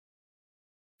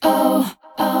Welcome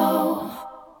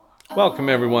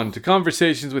everyone to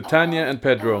Conversations with Tanya and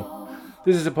Pedro.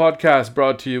 This is a podcast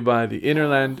brought to you by the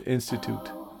Innerland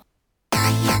Institute.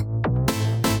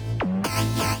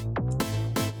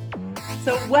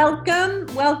 So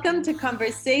welcome to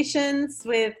Conversations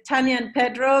with Tanya and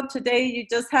Pedro. Today you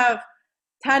just have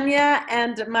Tanya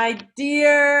and my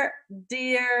dear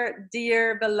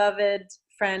beloved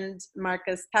friend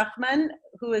Markus Tauchmann,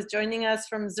 who is joining us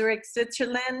from Zurich,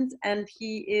 Switzerland, and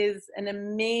he is an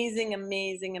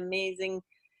amazing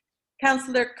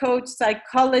counselor, coach,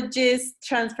 psychologist,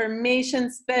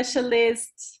 transformation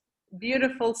specialist,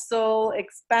 beautiful soul,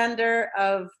 expander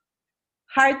of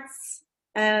hearts,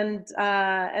 and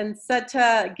such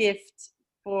a gift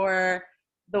for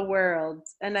the world.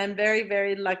 And I'm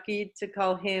very lucky to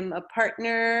call him a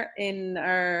partner in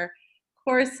our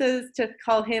courses, to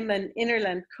call him an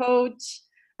Innerland coach,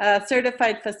 a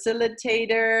certified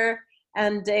facilitator,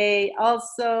 and a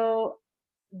also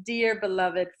dear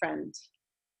beloved friend.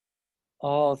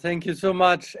 Oh, thank you so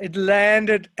much. It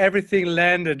landed, everything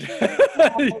landed.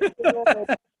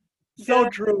 So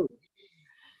true.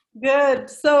 Good.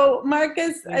 So,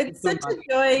 Markus, it's such a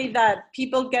joy that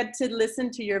people get to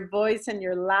listen to your voice and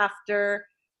your laughter.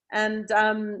 And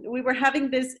we were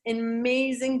having this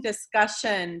amazing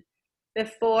discussion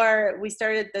before we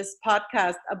started this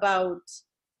podcast about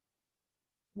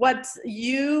what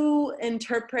you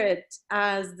interpret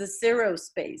as the zero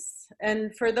space.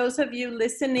 And for those of you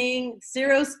listening,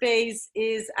 zero space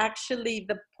is actually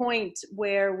the point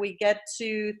where we get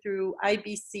to through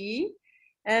IBC.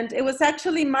 And it was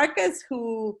actually Markus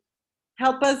who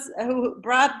helped us, who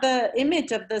brought the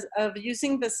image of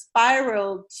using the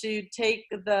spiral to take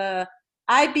the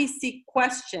IBC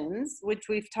questions, which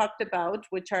we've talked about,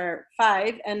 which are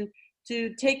 5, and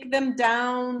to take them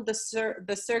down the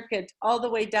circuit all the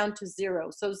way down to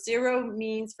 0. So 0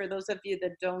 means, for those of you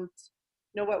that don't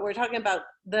know what we're talking about,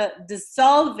 the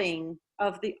dissolving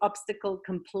of the obstacle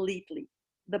completely.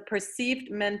 The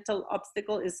perceived mental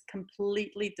obstacle is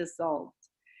completely dissolved.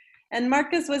 And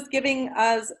Markus was giving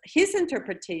us his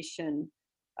interpretation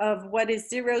of what is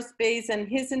zero space and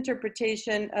his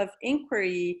interpretation of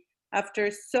inquiry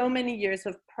after so many years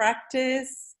of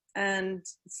practice and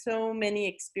so many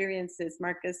experiences.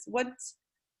 Markus,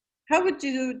 how would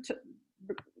you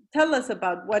tell us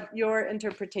about what your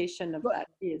interpretation of that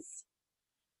is?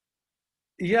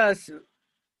 Yes,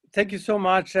 thank you so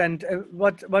much. And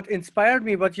what inspired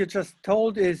me, what you just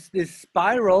told, is this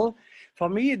spiral. For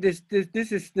me, this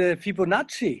is the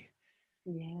Fibonacci.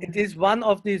 Yeah. It is one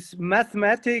of these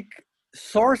mathematic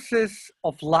sources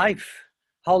of life,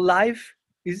 how life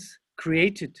is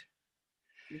created.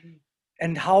 Mm-hmm.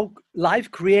 And how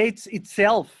life creates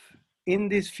itself in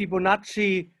this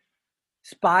Fibonacci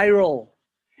spiral.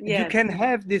 Yes. You can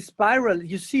have this spiral.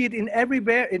 You see it in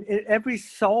everywhere, in every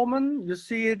salmon. You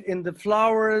see it in the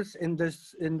flowers, in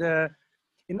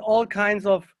all kinds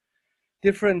of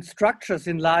different structures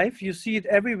in life. You see it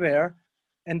everywhere.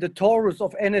 And the torus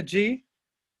of energy,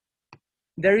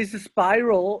 there is a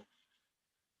spiral,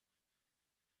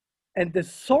 and the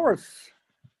source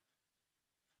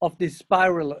of this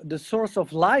spiral, the source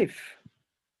of life,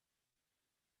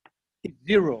 is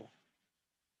 0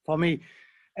 for me.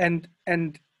 And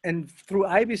through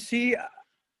IBC,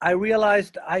 I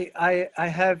realized I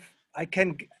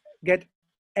can get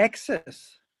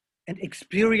access and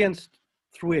experience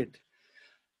through it.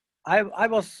 I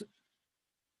was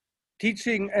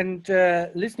teaching and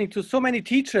listening to so many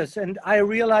teachers, and I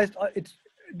realized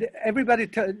everybody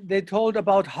they told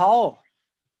about how.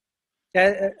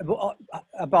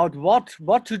 About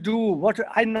what to do, what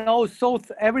I know,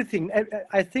 everything.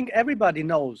 I think everybody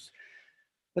knows,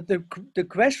 but the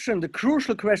question, the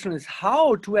crucial question, is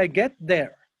how do I get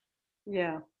there?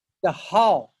 Yeah, the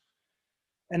how,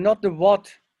 and not the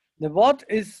what. The what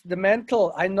is the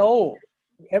mental. I know,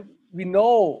 we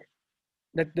know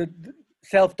that the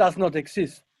self does not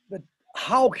exist, but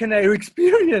how can I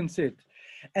experience it?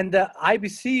 And the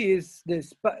IBC is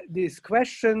these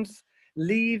questions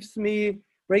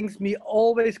brings me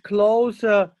always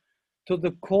closer to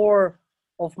the core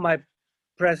of my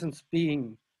present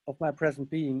being.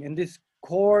 And this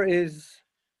core is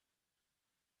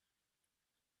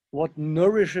what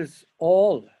nourishes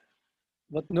all,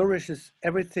 what nourishes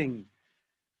everything.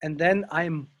 And then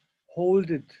I'm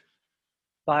holded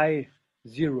by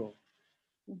 0.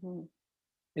 Mm-hmm.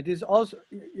 It is also,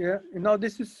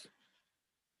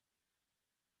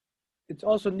 it's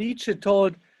also Nietzsche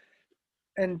told,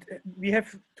 and we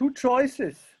have 2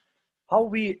 choices, how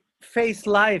we face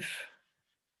life.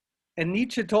 And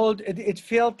Nietzsche told it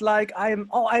felt like I'm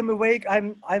awake,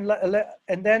 and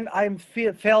then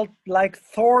felt like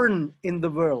thorn in the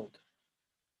world.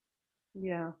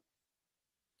 Yeah.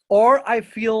 Or I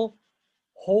feel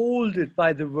holded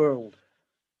by the world.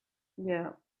 Yeah.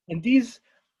 And these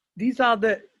are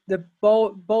the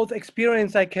both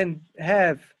experience I can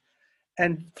have.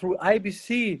 And through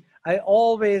IBC, I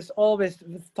always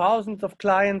with thousands of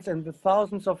clients and with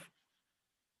thousands of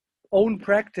own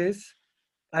practice,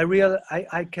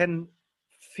 I can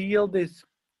feel this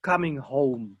coming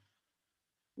home.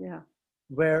 Yeah.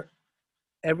 Where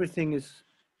everything is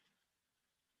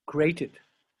created.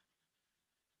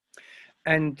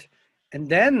 And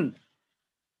then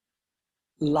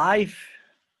life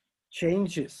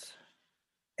changes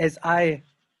as I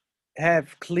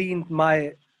have cleaned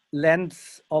my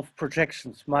lens of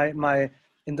projections, my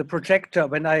in the projector.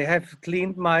 When I have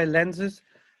cleaned my lenses,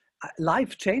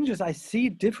 life changes. I see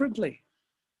it differently.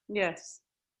 Yes.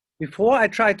 Before I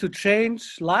tried to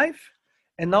change life,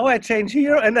 and now I change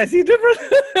here and I see different.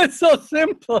 It's so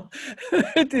simple.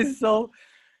 It is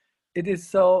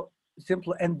so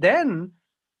simple. And then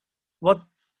what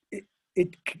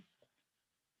it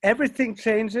everything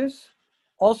changes,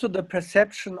 also the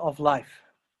perception of life.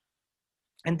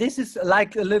 And this is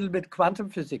like a little bit quantum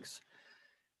physics,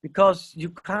 because you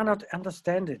cannot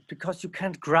understand it, because you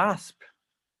can't grasp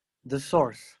the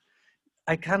source.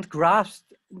 I can't grasp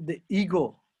the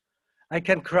ego. I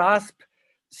can grasp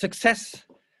success,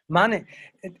 money.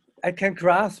 I can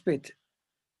grasp it.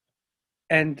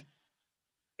 And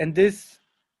this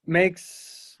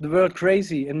makes the world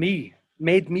crazy, and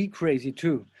made me crazy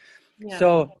too. Yeah.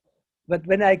 So, but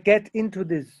when I get into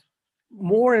this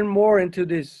more and more into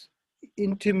this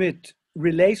intimate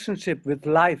relationship with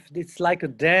life, it's like a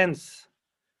dance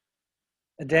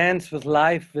with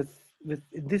life, with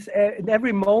this in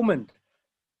every moment.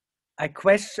 I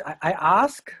question, I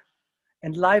ask,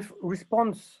 and life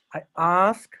responds. I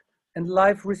ask, and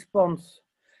life responds.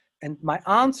 And my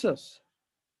answers,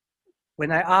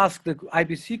 when I ask the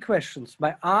IBC questions,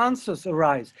 my answers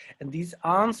arise. And these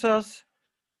answers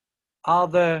are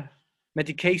the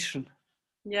medication.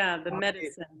 Yeah, the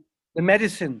medicine. The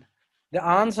medicine. The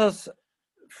answers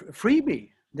free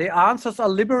me. The answers are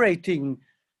liberating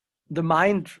the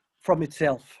mind from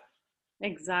itself.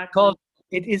 Exactly. Because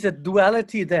it is a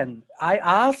duality then. I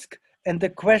ask and the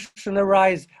question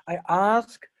arises. I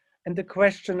ask and the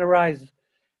question arises.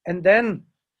 And then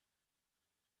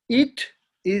it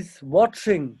is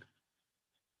watching.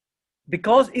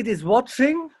 Because it is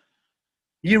watching,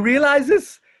 he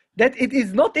realizes that it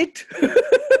is not it.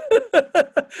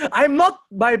 I'm not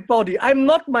my body. I'm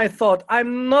not my thought.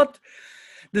 I'm not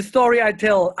the story I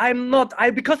tell. I'm not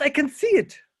because I can see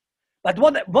it. But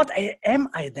what am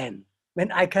I then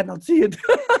when I cannot see it?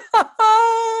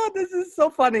 This is so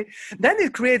funny. Then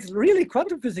it creates really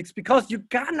quantum physics, because you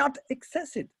cannot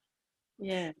access it.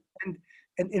 Yeah.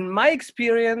 And in my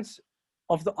experience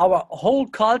of our whole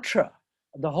culture,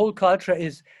 the whole culture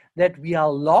is that we are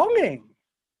longing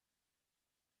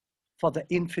for the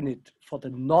infinite, for the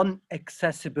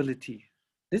non-accessibility.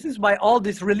 This is why all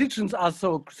these religions are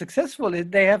so successful.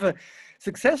 They have a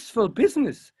successful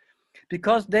business,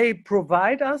 because they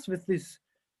provide us with this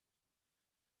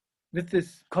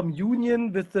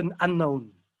communion with an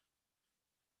unknown.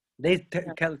 They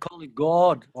can call it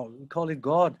God, or we call it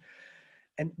God.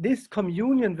 And this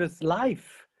communion with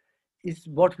life is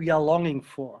what we are longing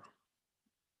for,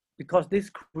 because this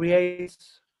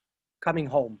creates coming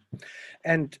home.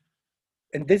 And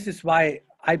this is why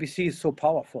IBC is so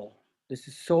powerful. This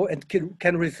is so, and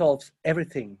can resolve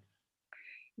everything.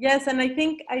 Yes, and I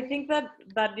think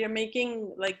that you're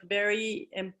making like very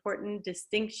important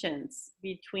distinctions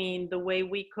between the way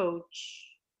we coach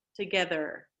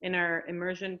together in our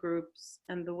immersion groups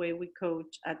and the way we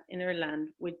coach at Innerland,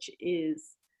 which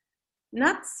is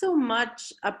not so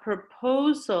much a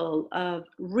proposal of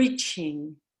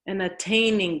reaching and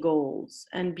attaining goals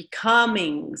and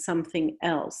becoming something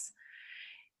else,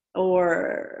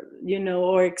 or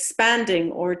or expanding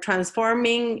or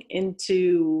transforming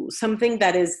into something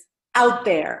that is out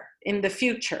there in the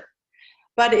future,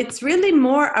 but it's really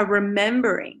more a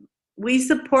remembering. We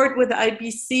support with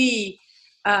IBC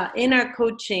in our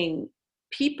coaching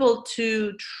people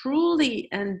to truly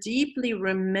and deeply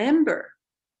remember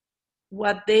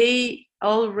what they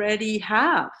already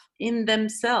have in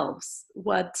themselves,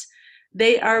 what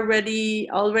they already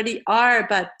are,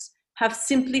 but have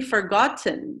simply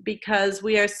forgotten because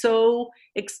we are so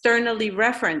externally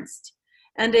referenced.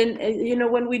 And then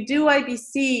when we do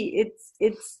IBC,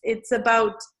 it's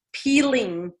about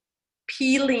peeling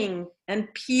and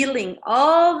peeling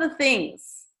all the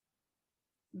things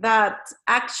that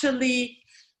actually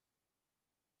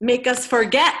make us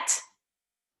forget.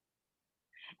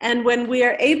 And when we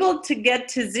are able to get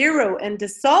to zero and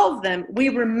dissolve them, we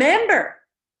remember.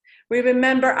 We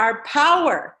remember our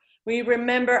power. We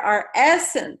remember our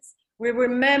essence. We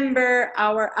remember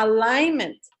our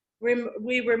alignment.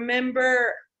 We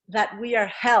remember that we are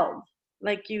held,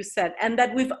 like you said, and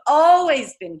that we've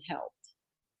always been held.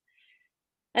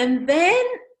 And then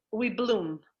we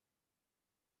bloom,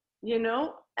 you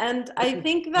know? And I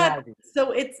think that,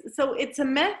 so it's a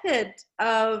method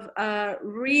of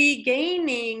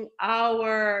regaining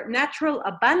our natural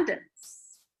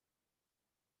abundance,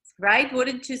 right?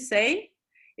 Wouldn't you say?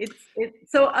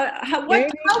 So how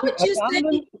would you say?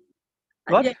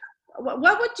 What? Yeah,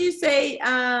 what would you say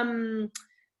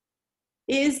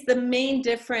is the main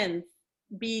difference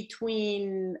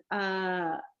between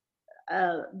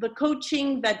the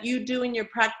coaching that you do in your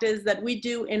practice, that we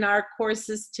do in our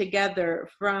courses together,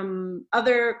 from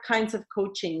other kinds of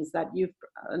coachings that you've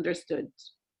understood?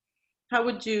 How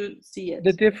would you see it?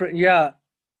 The different, yeah.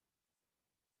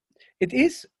 It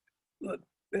is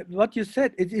what you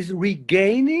said. It is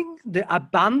regaining the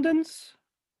abundance,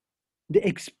 the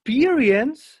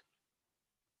experience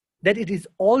that it is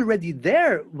already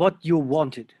there, what you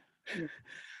wanted. Yeah.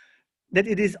 That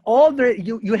it is all there.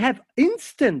 You have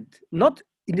instant, not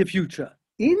in the future,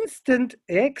 instant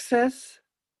access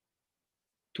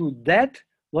to that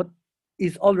what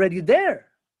is already there.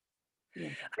 Yeah.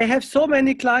 I have so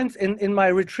many clients in my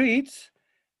retreats,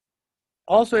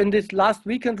 also in this last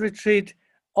weekend retreat,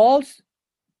 all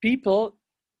people,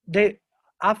 they,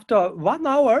 after 1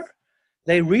 hour,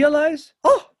 they realize,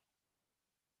 oh,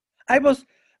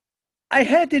 I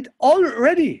had it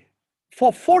already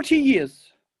for 40 years.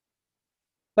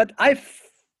 But I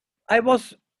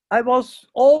was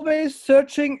always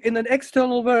searching in an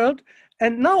external world,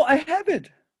 and now I have it.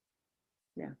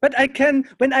 Yeah. But I can,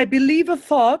 when I believe a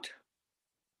thought,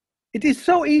 it is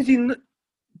so easy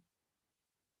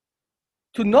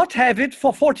to not have it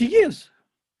for 40 years.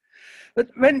 But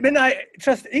when I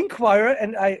just inquire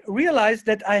and I realize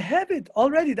that I have it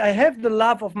already, I have the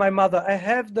love of my mother, I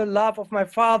have the love of my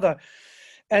father,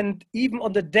 and even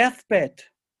on the deathbed,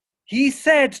 he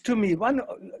said to me,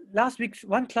 last week,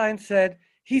 one client said,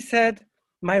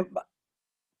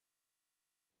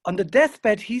 on the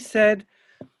deathbed, he said,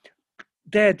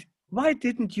 Dad, why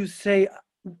didn't you say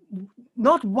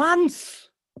not once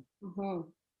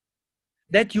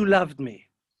that you loved me?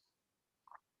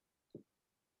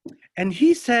 And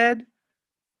he said,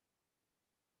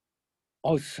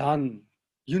 oh, son,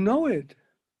 you know it.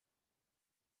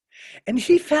 And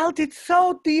he felt it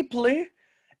so deeply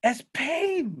as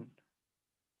pain,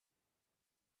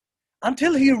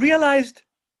 until he realized,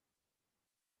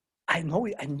 I knew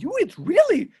it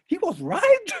really. He was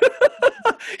right.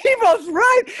 He was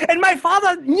right. And my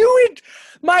father knew it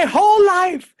my whole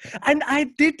life. And I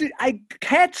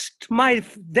catched my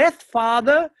death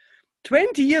father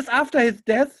 20 years after his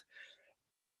death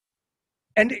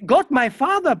and got my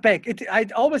father back. I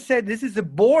always said this is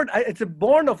it's a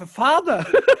born of a father,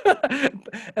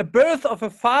 a birth of a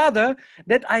father,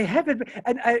 that I have it.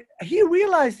 And he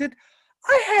realized it.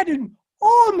 I had it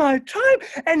all my time,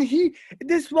 and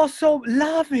this was so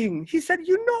loving. He said,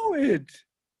 you know it.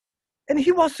 And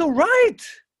he was so right.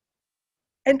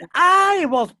 And I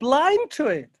was blind to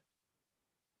it.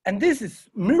 And this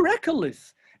is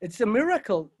miraculous. It's a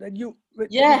miracle that you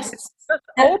just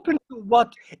open to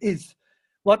what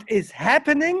is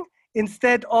happening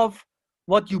instead of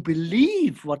what you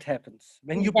believe what happens.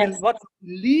 When you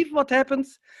believe what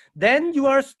happens, then you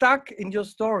are stuck in your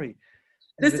story.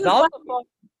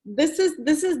 This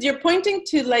is you're pointing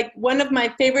to like one of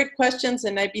my favorite questions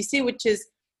in IBC, which is,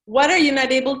 what are you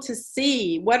not able to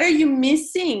see? What are you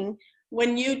missing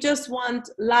when you just want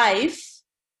life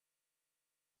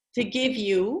to give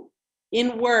you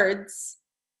in words,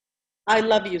 I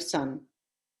love you, son?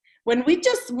 When we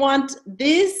just want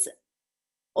this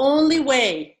only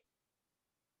way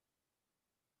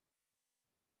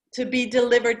to be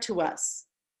delivered to us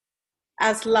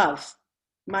as love.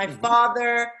 My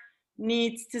father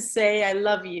needs to say, I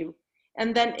love you.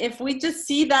 And then if we just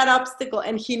see that obstacle,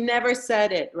 and he never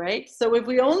said it, right? So if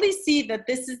we only see that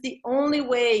this is the only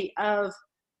way of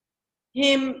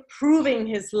him proving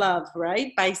his love,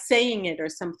 right? By saying it or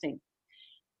something.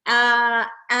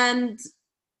 And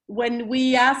when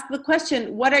we ask the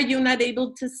question, what are you not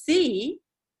able to see?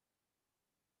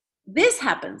 This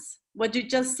happens, what you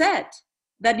just said,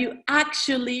 that you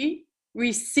actually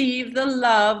receive the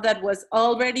love that was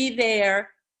already there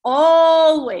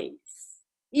always,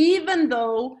 even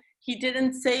though he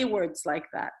didn't say words like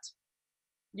that.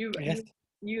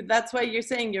 that's why you're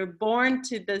saying you're born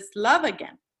to this love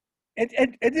again.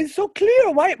 It is so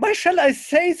clear. Why shall I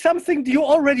say something you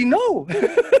already know?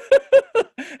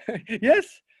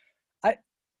 Yes.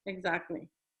 Exactly.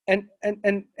 And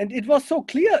it was so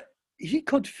clear. He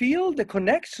could feel the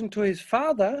connection to his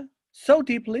father so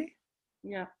deeply.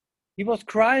 Yeah. He was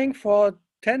crying for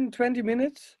 10, 20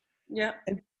 minutes. Yeah.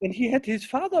 And he had his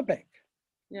father back.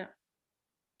 Yeah.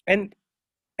 And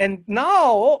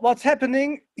now what's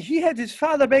happening? He had his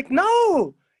father back.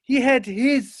 No, he had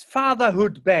his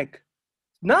fatherhood back.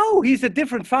 Now he's a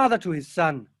different father to his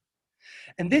son.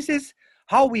 And this is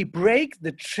how we break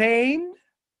the chain.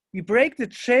 We break the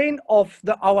chain of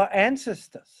our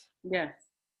ancestors. Yes.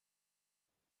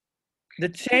 The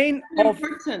chain of of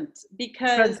important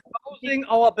because transposing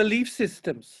our belief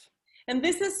systems. And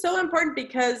this is so important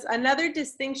because another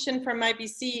distinction from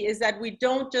IBC is that we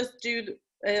don't just do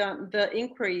the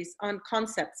inquiries on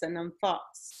concepts and on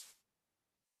thoughts.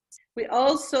 We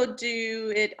also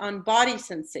do it on body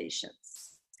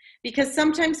sensations, because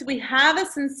sometimes we have a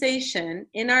sensation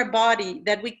in our body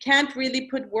that we can't really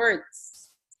put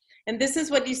words. And this is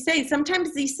what you say.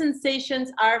 Sometimes these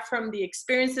sensations are from the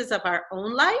experiences of our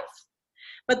own life,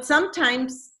 but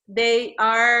sometimes they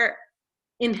are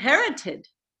inherited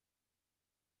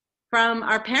from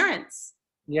our parents,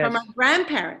 Yes. from our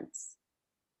grandparents,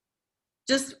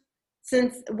 just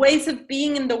since ways of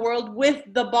being in the world with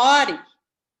the body.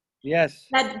 Yes.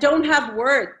 That don't have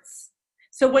words.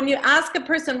 So when you ask a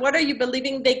person, what are you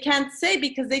believing? They can't say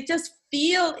because they just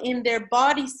feel in their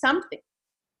body something.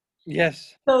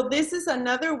 Yes. So this is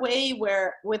another way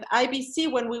where with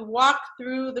IBC, when we walk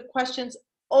through the questions,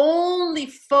 only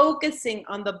focusing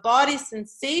on the body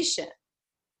sensation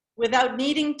without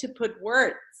needing to put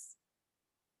words.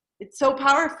 It's so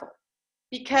powerful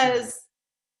because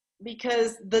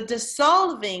the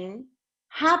dissolving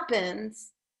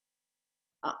happens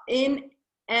in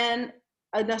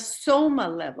a soma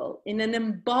level, in an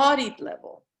embodied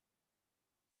level.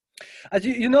 As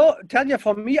you know, Tanya,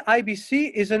 for me,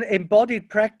 IBC is an embodied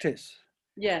practice.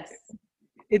 Yes.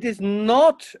 It is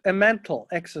not a mental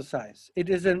exercise. It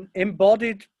is an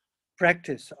embodied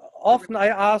practice. Often I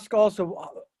ask also,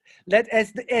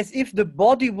 as if the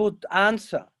body would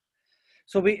answer.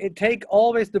 So we take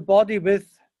always the body with.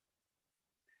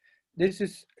 This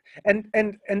is and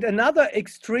another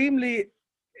extremely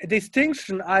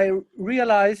distinction I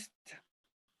realized.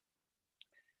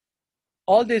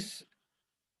 All this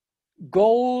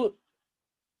goal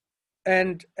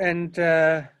and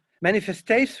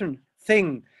manifestation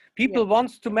thing, people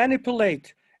wants to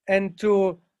manipulate and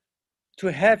to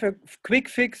have a quick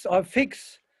fix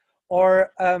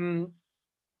or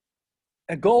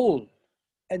a goal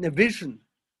and a vision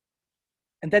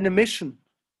and then a mission,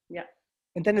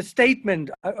 and then a statement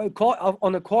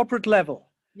on a corporate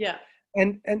level,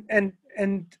 and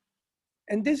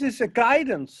this is a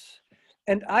guidance.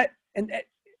 And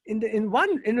in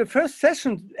the first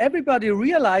session, everybody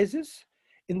realizes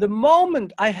in the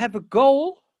moment I have a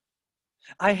goal,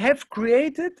 I have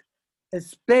created a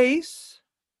space,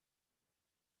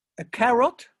 a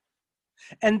carrot,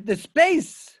 and the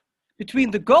space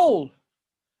between the goal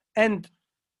and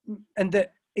the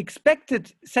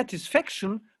expected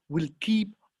satisfaction will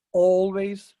keep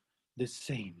always the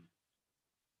same.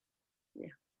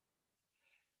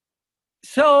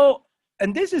 So,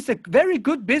 and this is a very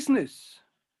good business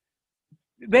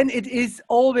when it is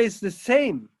always the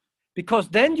same, because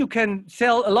then you can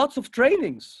sell lots of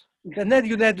trainings. And then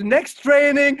you have the next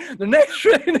training, the next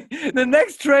training, the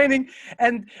next training,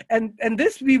 and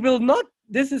this we will not.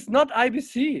 This is not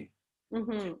IBC.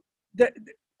 Mm-hmm.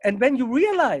 And when you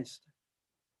realize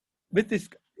with this,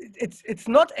 it's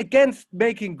not against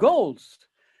making goals,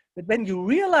 but when you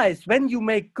realize when you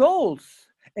make goals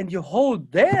and you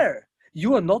hold there,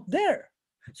 you are not there.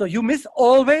 So you miss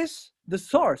always the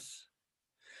source.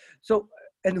 So,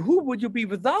 and who would you be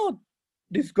without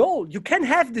this goal? You can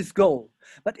have this goal,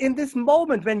 but in this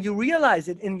moment when you realize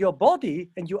it in your body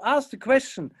and you ask the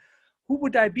question, who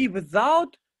would I be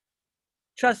without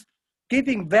just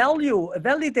giving value,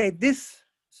 validate this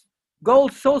goal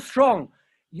so strong,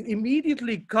 you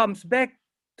immediately comes back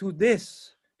to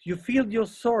this. You feel your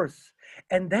source,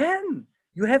 and then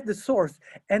you have the source,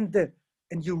 and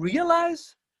you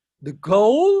realize the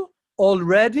goal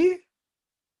already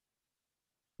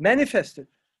manifested.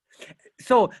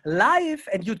 So life,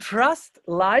 and you trust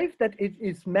life that it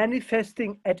is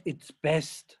manifesting at its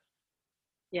best.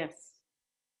 Yes.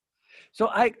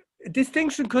 So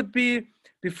distinction could be,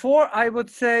 before I would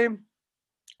say,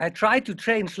 I try to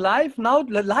change life. Now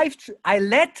I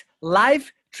let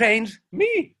life change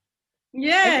me.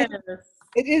 Yes.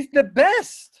 It is the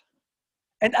best.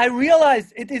 And I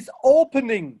realized it is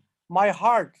opening my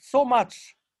heart so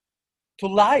much to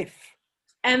life.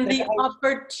 And the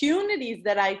opportunities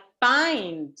that I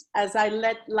find as I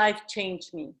let life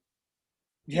change me.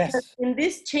 Yes. Because in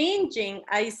this changing,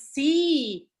 I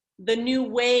see the new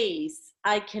ways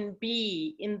I can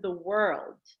be in the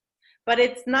world. But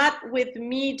it's not with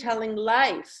me telling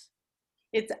life.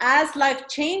 It's as life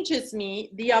changes me,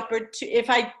 if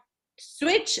I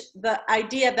switch the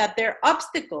idea that they're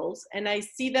obstacles and I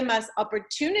see them as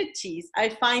opportunities, I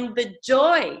find the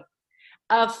joy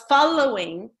of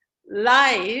following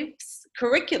life's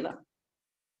curriculum.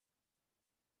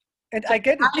 And I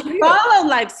get it. I follow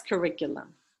life's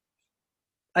curriculum.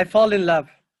 I fall in love.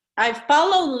 I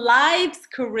follow life's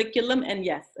curriculum,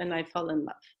 and I fall in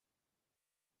love.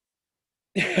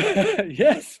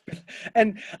 Yes.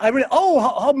 And I really,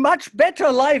 how much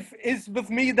better life is with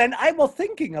me than I was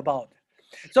thinking about.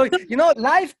 So, you know,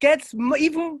 life gets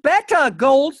even better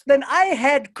goals than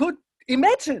I could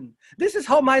imagine. This is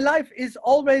how my life is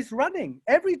always running.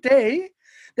 Every day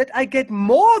that I get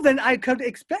more than I could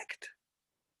expect.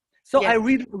 So I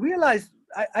realized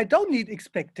I don't need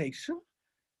expectation.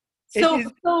 So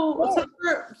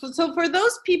for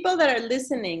those people that are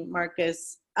listening,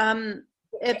 Markus, let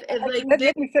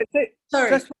me say sorry.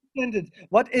 Just one sentence.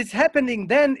 What is happening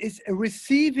then is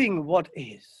receiving what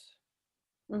is.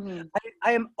 Mm-hmm.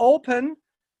 I am open.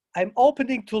 I'm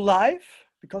opening to life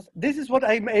because this is what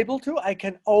I'm able to. I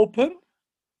can open.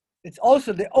 It's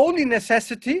also the only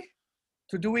necessity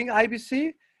to doing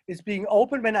IBC is being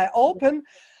open. When I open,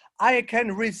 I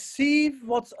can receive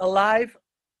what's alive,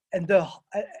 and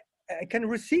I can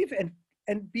receive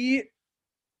and be.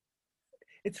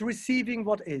 It's receiving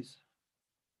what is.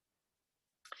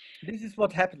 This is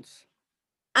what happens.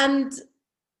 And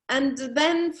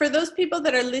then for those people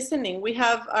that are listening, we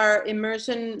have our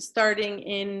immersion starting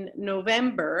in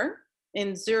November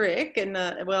in Zurich, an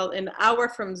hour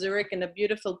from Zurich, in a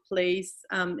beautiful place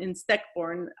in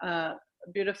Steckborn, a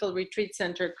beautiful retreat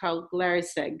center called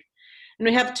Glariseg. And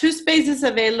we have 2 spaces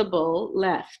available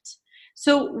left.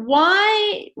 So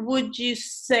why would you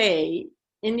say,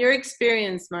 in your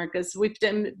experience, Markus, we've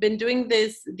been doing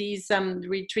these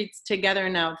retreats together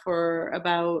now for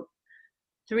about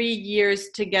 3 years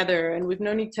together, and we've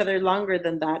known each other longer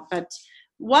than that. But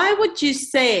why would you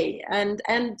say, and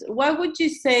why would you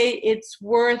say it's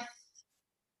worth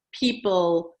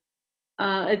people's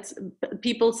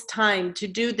time to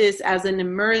do this as an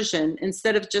immersion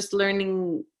instead of just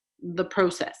learning the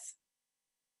process?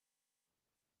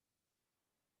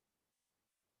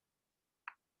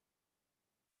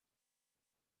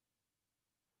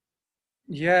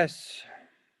 Yes.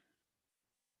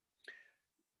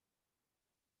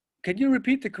 Can you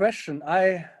repeat the question?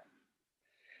 I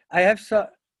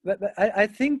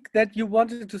think that you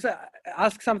wanted to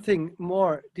ask something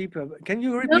more deeper. Can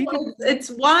you repeat it? It's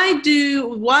why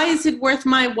is it worth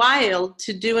my while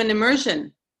to do an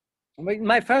immersion?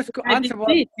 My first answer was,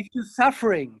 if you're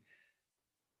suffering,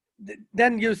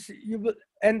 then you will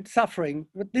end suffering.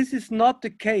 But this is not the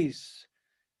case.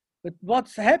 But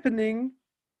what's happening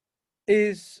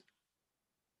is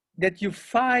that you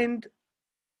find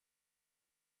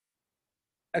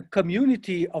a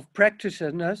community of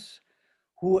practitioners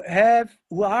who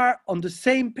are on the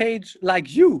same page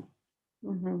like you.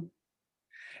 Mm-hmm.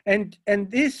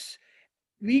 And this,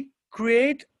 we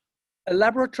create a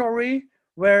laboratory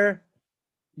where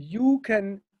you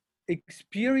can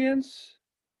experience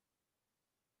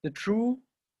the truth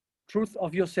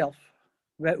of yourself,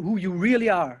 who you really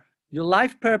are, your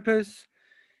life purpose,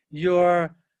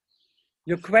 your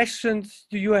questions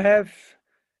do you have,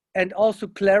 and also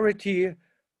clarity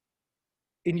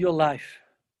in your life.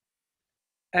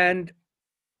 And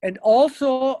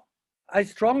also, I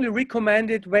strongly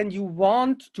recommend it when you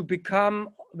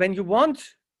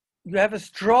have a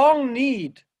strong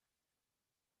need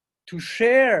to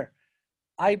share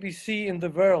IBC in the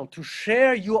world, to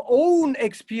share your own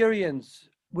experience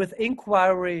with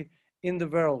inquiry in the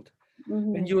world.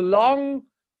 Mm-hmm. When you long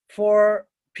for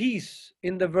peace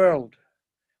in the world,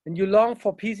 when you long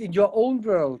for peace in your own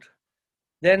world,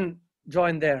 then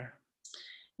join there.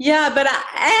 Yeah, but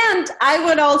I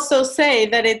would also say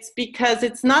that it's because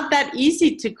it's not that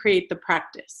easy to create the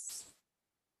practice.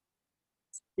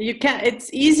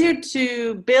 It's easier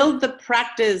to build the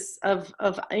practice of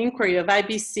inquiry, of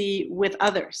IBC with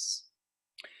others.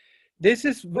 This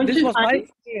was my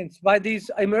experience. Why these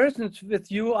immersions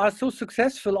with you are so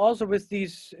successful, also with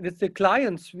the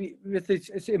clients, with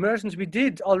these immersions we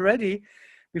did already.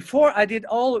 Before I did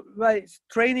all my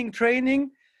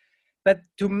training, but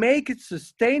to make it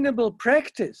sustainable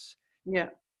practice,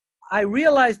 I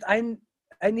realized I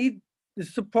need the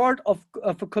support of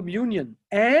a communion.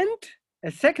 And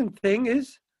a second thing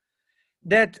is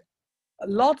that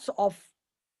lots of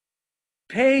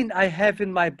pain I have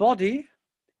in my body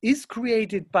is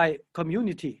created by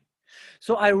community.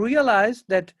 So I realized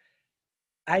that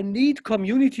I need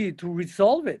community to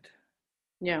resolve it.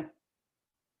 Yeah.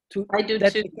 I do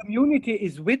that too. The community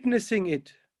is witnessing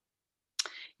it.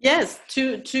 Yes,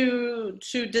 to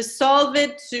dissolve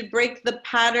it, to break the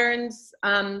patterns,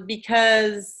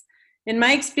 because in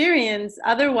my experience,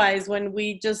 otherwise, when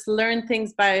we just learn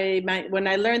things when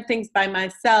I learn things by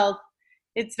myself,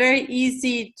 it's very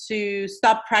easy to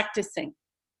stop practicing.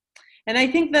 And I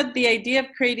think that the idea of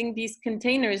creating these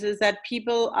containers is that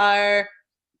people are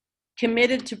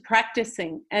committed to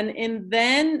practicing, and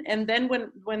then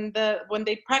when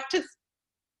they practice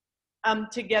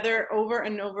together over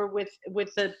and over with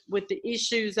the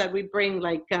issues that we bring,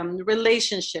 like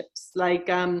relationships, like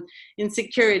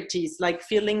insecurities, like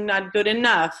feeling not good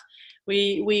enough.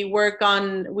 We work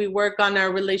on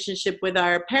our relationship with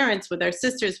our parents, with our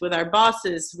sisters, with our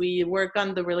bosses. We work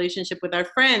on the relationship with our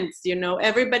friends.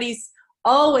 Everybody's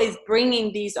always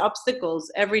bringing these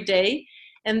obstacles every day,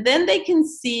 and then they can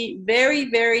see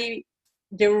very, very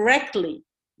directly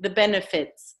the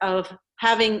benefits of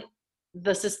having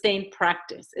the sustained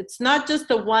practice. It's not just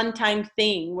a one-time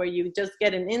thing where you just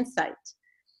get an insight.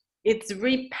 It's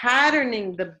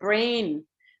repatterning the brain,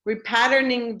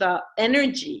 repatterning the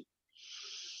energy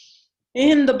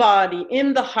in the body,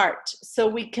 in the heart, so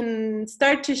we can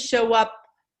start to show up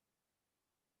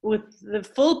with the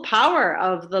full power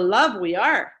of the love we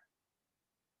are.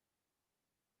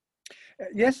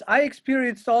 Yes, I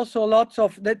experienced also lots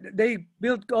of that. They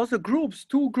built also groups,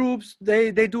 2 groups.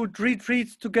 They do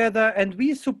retreats together, and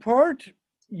we support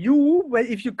you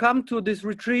if you come to this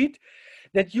retreat,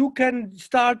 that you can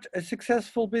start a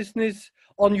successful business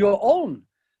on your own.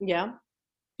 Yeah.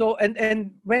 So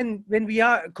and when we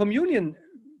are a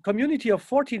community of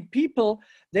 14 people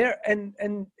there, and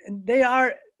they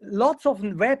are lots of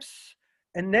webs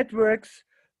and networks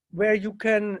where you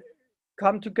can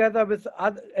come together with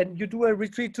other, and you do a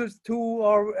retreat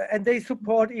and they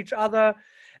support each other.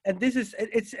 And this is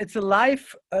it's a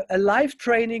life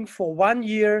training for 1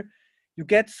 year. You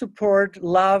get support,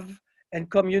 love, and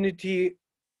community,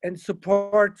 and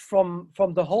support from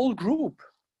the whole group.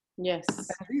 Yes.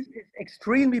 And this is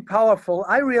extremely powerful.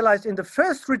 I realized in the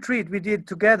first retreat we did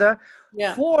together,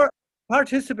 4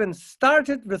 participants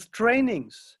started with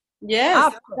trainings.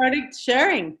 Yes, started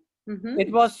sharing. Mm-hmm.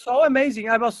 It was so amazing.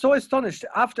 I was so astonished.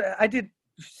 After I did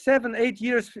 7-8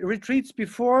 years retreats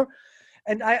before,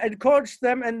 and I encouraged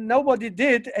them, and nobody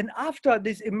did. And after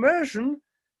this immersion,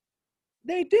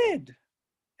 they did,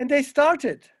 and they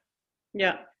started.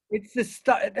 Yeah, it's the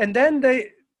start, and then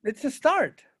it's a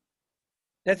start.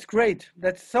 That's great.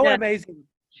 That's so amazing.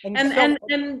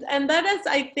 And that is,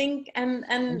 I think,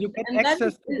 and you get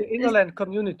access to the Innerland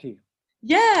community.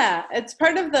 Yeah, it's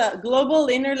part of the global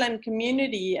Innerland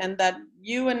community, and that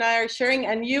you and I are sharing.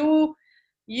 And you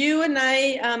and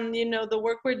I, the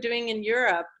work we're doing in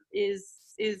Europe is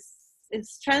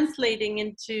translating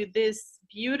into this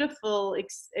beautiful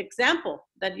example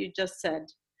that you just said.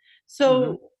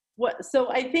 So so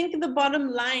I think the bottom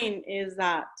line is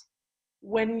that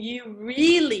when you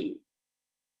really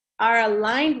are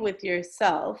aligned with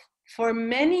yourself, for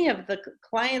many of the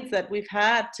clients that we've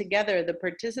had together, the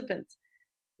participants,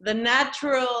 the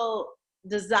natural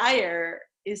desire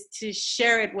is to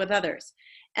share it with others.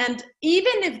 And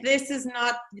even if this is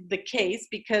not the case,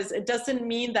 because it doesn't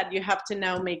mean that you have to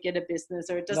now make it a business,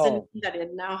 or it doesn't mean that it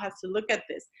now has to look at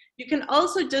this. You can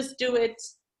also just do it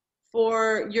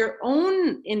for your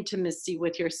own intimacy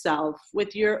with yourself,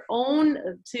 with your own,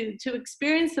 to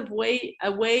experience a way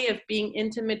of being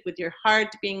intimate with your heart,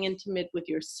 being intimate with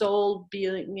your soul,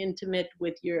 being intimate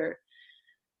with your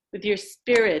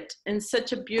spirit in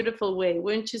such a beautiful way,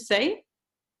 wouldn't you say?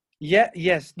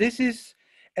 Yes, this is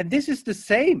the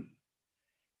same.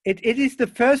 It is the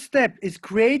first step, is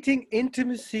creating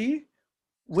intimacy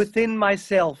within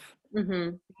myself,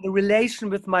 the relation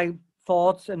with my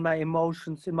thoughts and my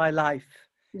emotions in my life,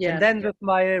 and then with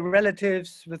my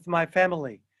relatives, with my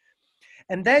family.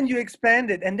 And then you expand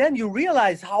it, and then you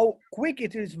realize how quick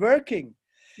it is working.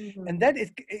 And then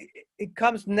it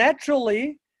comes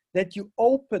naturally that you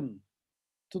open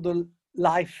to the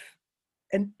life,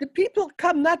 and the people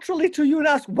come naturally to you and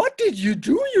ask, what did you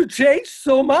do? You changed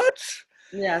so much.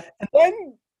 Yes. And then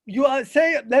you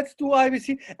say, let's do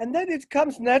IBC. And then it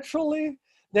comes naturally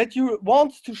that you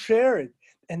want to share it.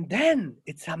 And then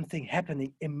it's something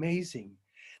happening amazing.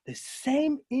 The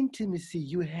same intimacy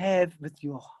you have with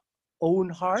your own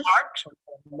heart,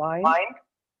 mind,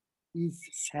 is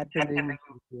happening in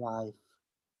life.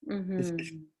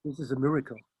 This is a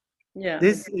miracle. Yeah.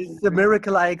 This is a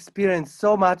miracle I experienced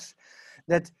so much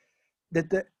that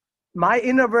my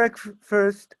inner work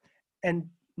first and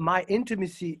my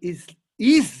intimacy is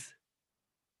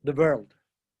the world.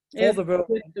 For the world.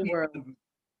 With the world.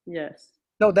 Yes.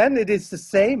 So then it is the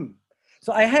same.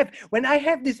 So when I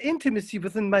have this intimacy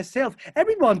within myself,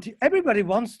 everybody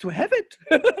wants to have it.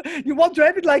 You want to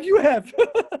have it like you have.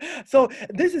 So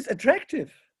this is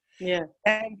attractive. Yeah.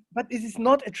 But it is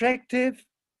not attractive.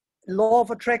 Law of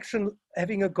attraction,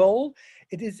 having a goal,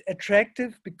 it is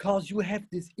attractive because you have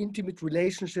this intimate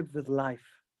relationship with life.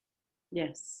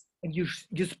 Yes. And you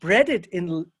spread it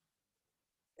in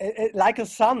like a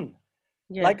sun.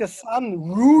 Yeah. Like a sun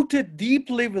rooted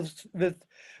deeply with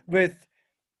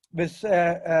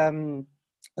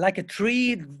like a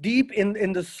tree deep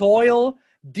in the soil,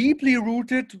 deeply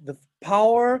rooted with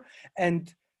power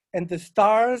and the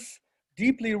stars,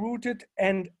 deeply rooted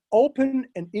and open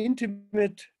and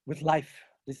intimate with life.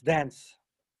 This dance.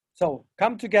 So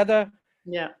come together.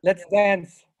 Yeah. Let's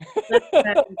dance.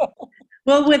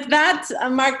 Well, with that,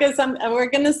 Markus, we're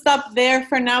going to stop there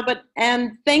for now.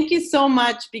 And thank you so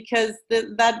much, because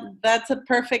that's a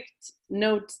perfect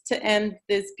note to end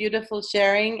this beautiful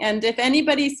sharing. And if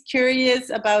anybody's curious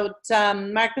about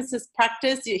Markus's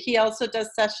practice, he also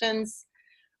does sessions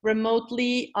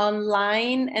remotely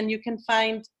online, and you can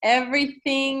find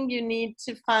everything you need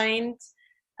to find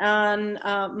on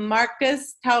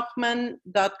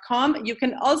markustauchmann.com. You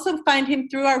can also find him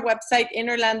through our website,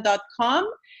 innerland.com.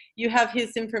 You have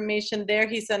his information there.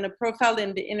 He's on a profile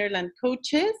in the Innerland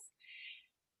Coaches.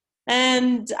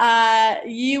 And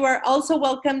you are also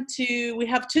welcome to, we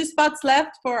have 2 spots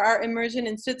left for our immersion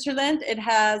in Switzerland. It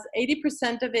has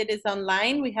 80% of it is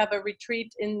online. We have a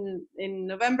retreat in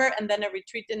November, and then a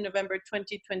retreat in November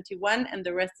 2021, and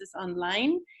the rest is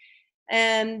online.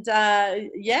 And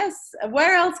yes,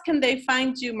 where else can they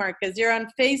find you, Markus? You're on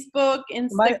Facebook,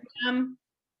 Instagram.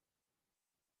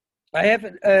 I have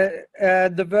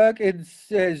the work in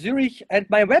Zurich, and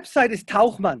my website is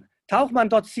Tauchmann,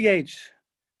 tauchmann.ch.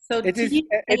 So Tauchmann.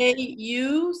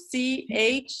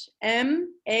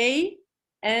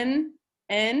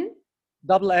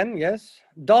 Double N, yes.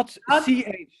 .ch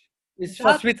is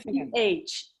for Switzerland.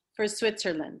 For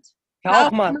Switzerland.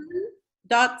 Tauchmann.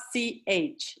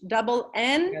 .ch. Double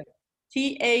N.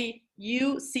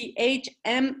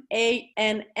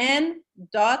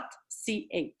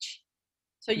 TAUCHMANN.ch.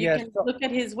 So you can look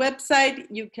at his website.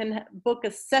 You can book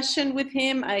a session with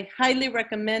him. I highly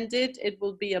recommend it. It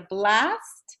will be a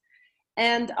blast.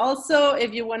 And also,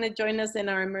 if you want to join us in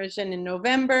our immersion in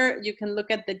November, you can look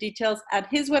at the details at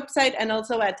his website and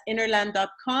also at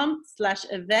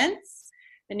innerland.com/events.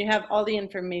 And you have all the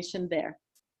information there.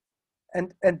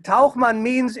 And Tauchmann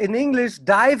means in English,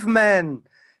 dive man.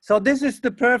 So this is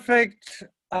the perfect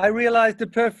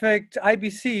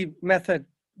IBC method.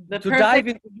 Dive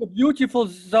into the beautiful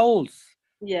souls.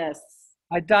 Yes.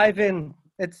 I dive in.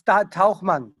 It's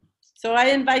Tauchmann. So I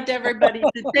invite everybody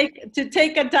to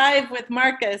take a dive with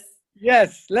Markus.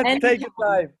 Yes, let's take a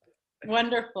dive.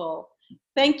 Wonderful.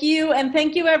 Thank you. And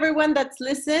thank you everyone that's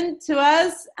listened to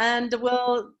us. And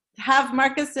we'll have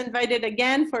Markus invited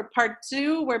again for part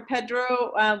 2, where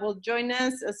Pedro will join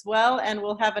us as well. And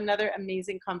we'll have another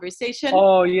amazing conversation.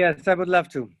 Oh, yes, I would love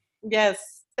to.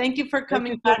 Yes. Thank you for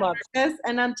coming back, Markus.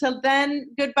 And until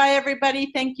then, goodbye, everybody.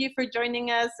 Thank you for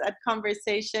joining us at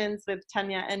Conversations with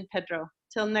Tanya and Pedro.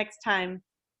 Till next time.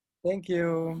 Thank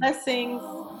you. Blessings.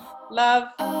 Love.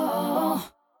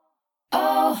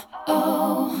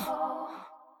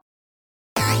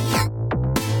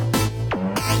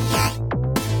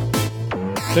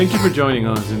 Thank you for joining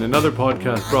us in another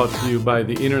podcast brought to you by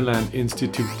the Innerland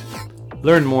Institute.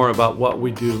 Learn more about what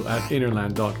we do at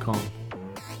innerland.com.